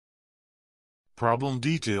Problem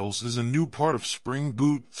Details is a new part of Spring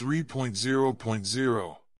Boot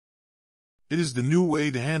 3.0.0. It is the new way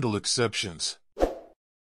to handle exceptions.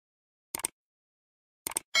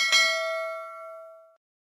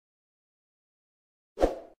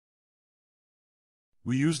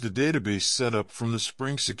 We use the database setup from the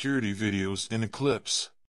Spring Security videos in Eclipse.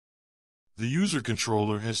 The user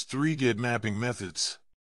controller has three get mapping methods: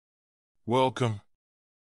 welcome,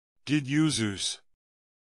 get users,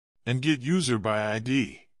 and get user by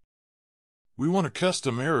ID. We want a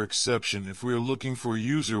custom error exception if we are looking for a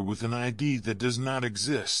user with an ID that does not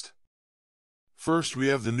exist. First, we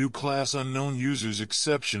have the new class unknown users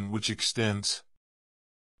exception, which extends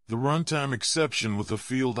the runtime exception with a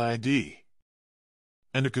field ID,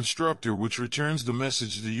 and a constructor which returns the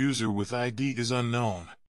message the user with ID is unknown.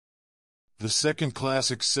 The second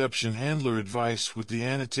class exception handler advice with the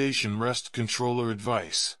annotation REST controller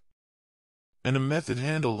advice, and a method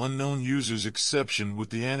handle unknown users exception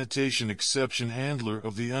with the annotation exception handler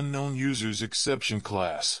of the unknown users exception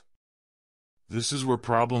class. This is where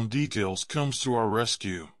Problem Details comes to our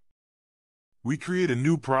rescue. We create a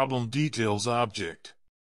new Problem Details object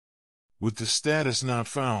with the status not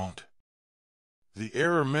found, the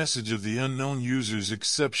error message of the unknown users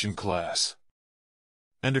exception class,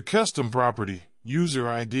 and a custom property, user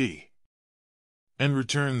ID, and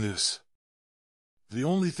return this. The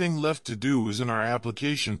only thing left to do is in our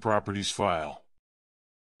application properties file,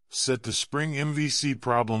 set the Spring MVC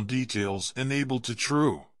Problem Details enable to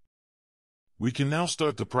true. We can now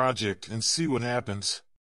start the project and see what happens.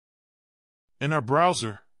 In our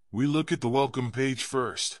browser, we look at the welcome page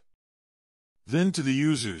first, then to the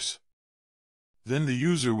users, then the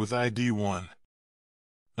user with ID 1.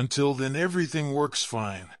 Until then everything works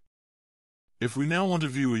fine. If we now want to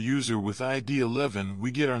view a user with ID 11,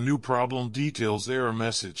 we get our new Problem Details error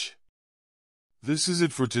message. This is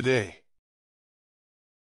it for today.